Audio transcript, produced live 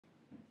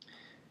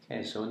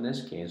Okay, so in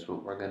this case,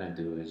 what we're going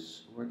to do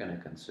is we're going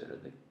to consider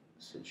the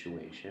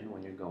situation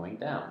when you're going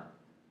down.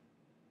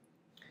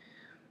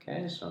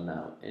 Okay, so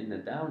now in the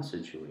down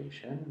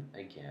situation,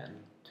 again,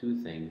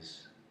 two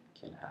things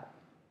can happen.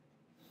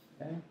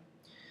 Okay,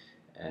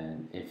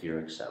 and if you're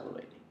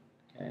accelerating.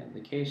 Okay, in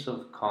the case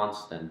of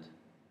constant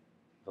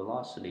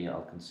velocity,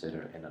 I'll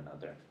consider in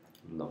another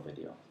little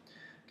video.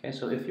 Okay,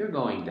 so if you're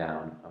going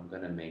down, I'm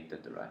going to make the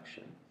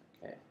direction.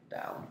 Okay,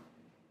 down,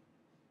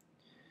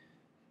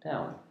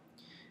 down.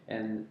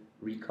 And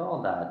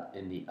recall that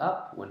in the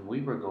up, when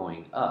we were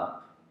going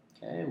up,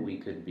 okay, we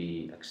could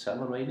be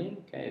accelerating,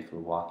 okay, if we're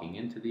walking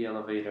into the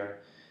elevator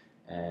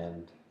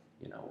and,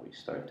 you know, we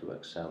start to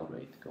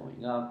accelerate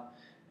going up.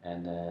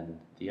 And then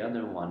the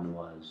other one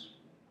was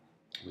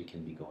we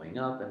can be going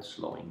up and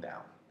slowing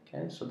down,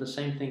 okay? So the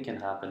same thing can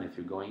happen if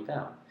you're going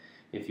down.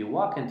 If you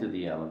walk into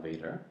the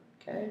elevator,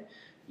 okay,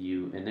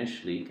 you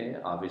initially, okay,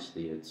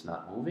 obviously it's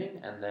not moving,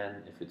 and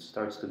then if it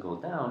starts to go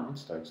down, it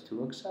starts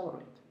to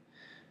accelerate.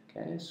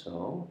 Okay,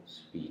 so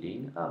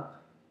speeding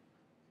up.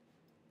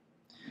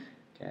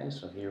 Okay,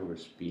 so here we're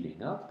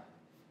speeding up.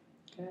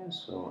 Okay,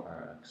 so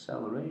our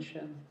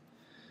acceleration,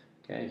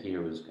 okay,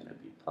 here is going to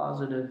be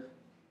positive.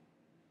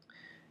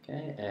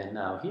 Okay, and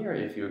now here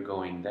if you're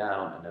going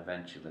down and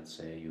eventually, let's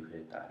say you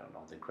hit, I don't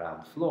know, the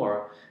ground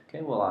floor,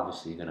 okay, well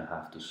obviously you're going to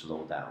have to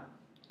slow down.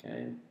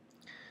 Okay,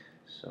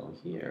 so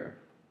here,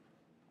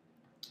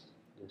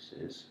 this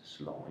is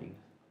slowing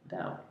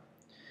down.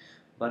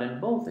 But in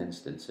both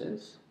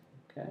instances,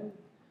 okay,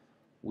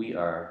 we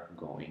are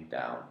going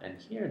down, and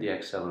here the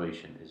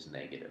acceleration is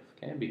negative,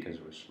 okay, because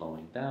we're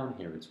slowing down.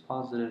 Here it's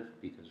positive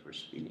because we're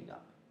speeding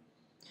up.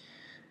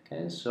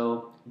 Okay,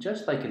 so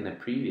just like in the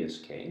previous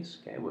case,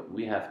 okay, what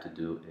we have to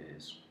do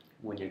is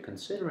when you're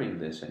considering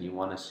this and you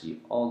want to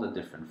see all the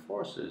different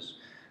forces,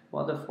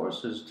 well, the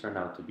forces turn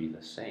out to be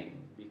the same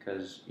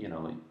because, you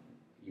know,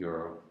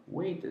 your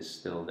weight is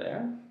still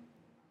there.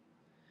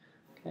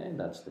 Okay,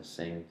 that's the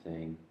same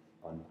thing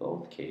on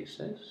both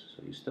cases.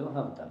 So you still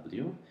have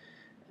W,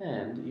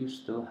 and you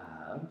still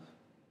have,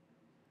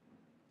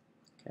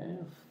 okay,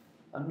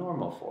 a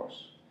normal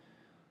force.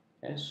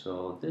 Okay,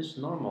 so this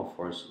normal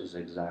force is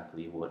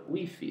exactly what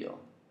we feel.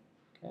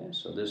 Okay,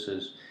 so this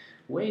is,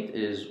 weight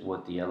is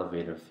what the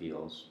elevator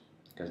feels,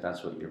 because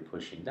that's what you're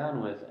pushing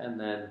down with, and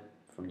then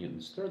from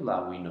Newton's third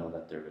law, we know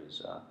that there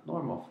is a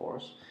normal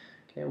force,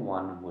 okay,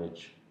 one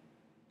which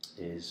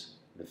is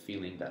the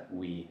feeling that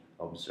we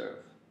observe.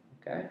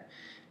 Okay,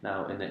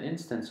 now in the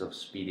instance of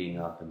speeding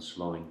up and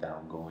slowing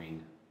down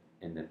going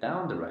in the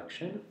down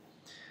direction,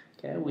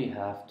 okay, we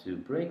have to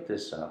break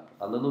this up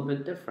a little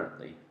bit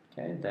differently,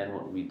 okay, than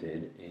what we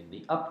did in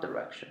the up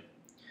direction.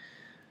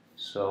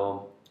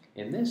 So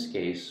in this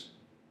case,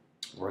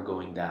 we're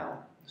going down.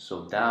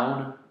 So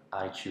down,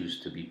 I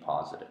choose to be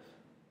positive.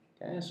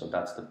 Okay, so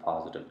that's the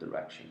positive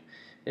direction.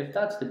 If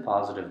that's the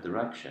positive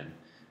direction,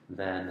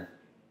 then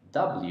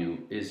W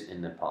is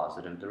in the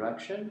positive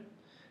direction,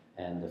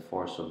 and the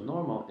force of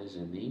normal is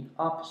in the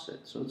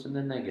opposite, so it's in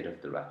the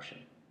negative direction.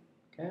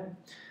 Okay,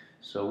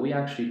 so we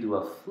actually do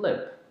a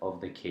flip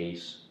of the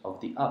case of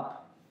the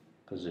up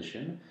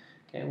position,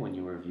 okay, when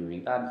you were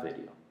viewing that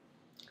video.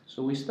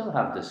 So we still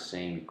have the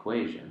same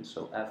equation,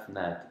 so F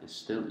net is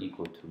still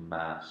equal to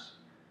mass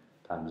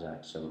times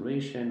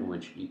acceleration,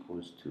 which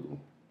equals to,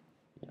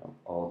 you know,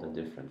 all the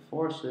different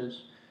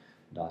forces,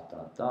 dot,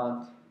 dot,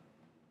 dot.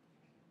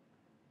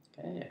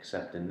 Okay,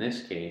 except in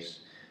this case,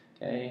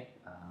 okay,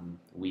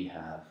 we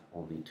have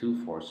only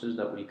two forces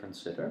that we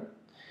consider.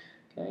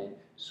 Okay,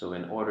 so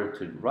in order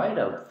to write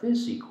out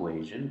this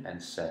equation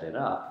and set it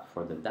up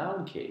for the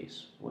down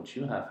case, what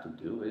you have to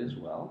do is,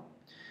 well,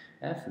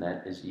 F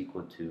net is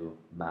equal to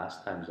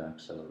mass times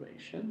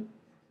acceleration,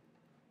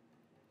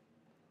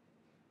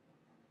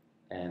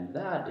 and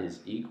that is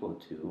equal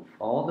to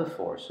all the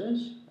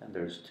forces, and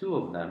there's two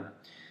of them,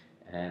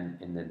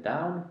 and in the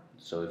down,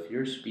 so if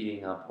you're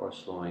speeding up or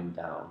slowing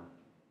down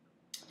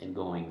and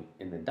going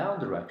in the down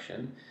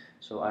direction,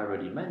 so I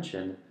already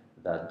mentioned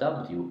that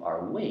W,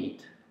 our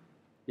weight,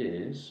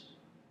 is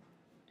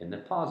in the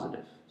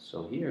positive.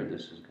 So here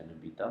this is going to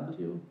be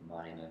W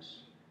minus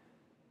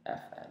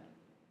Fn.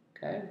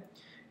 Okay?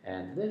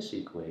 And this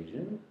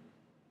equation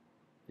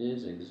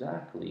is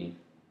exactly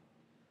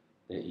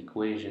the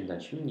equation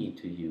that you need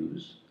to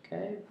use,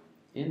 okay,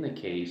 in the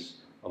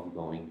case of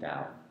going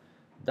down.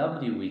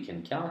 W we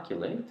can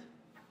calculate,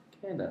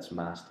 okay, that's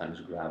mass times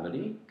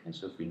gravity. Okay,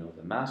 so if we know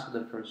the mass of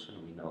the person,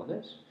 we know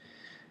this.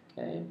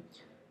 Okay,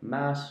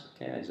 mass,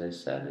 okay, as I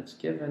said, it's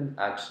given.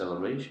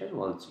 Acceleration,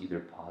 well, it's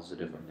either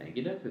positive or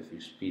negative. If you're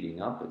speeding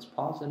up, it's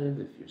positive.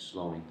 If you're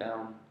slowing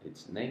down,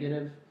 it's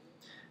negative.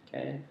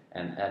 Okay,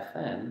 and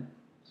Fn,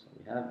 so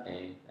we have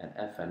A, and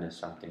Fn is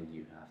something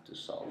you have to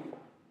solve for.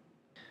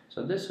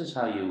 So this is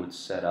how you would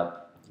set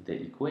up the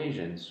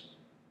equations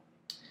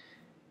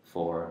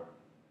for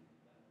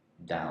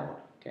down.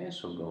 Okay,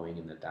 so going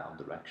in the down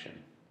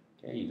direction.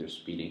 Okay, either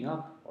speeding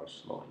up or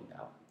slowing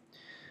down.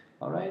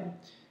 All right.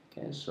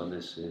 Okay, so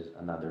this is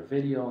another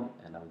video,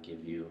 and I'll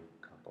give you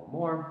a couple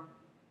more.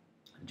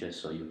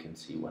 just so you can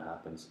see what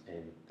happens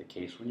in the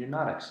case when you're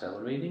not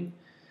accelerating,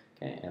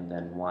 okay, and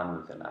then one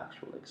with an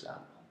actual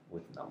example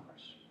with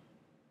numbers.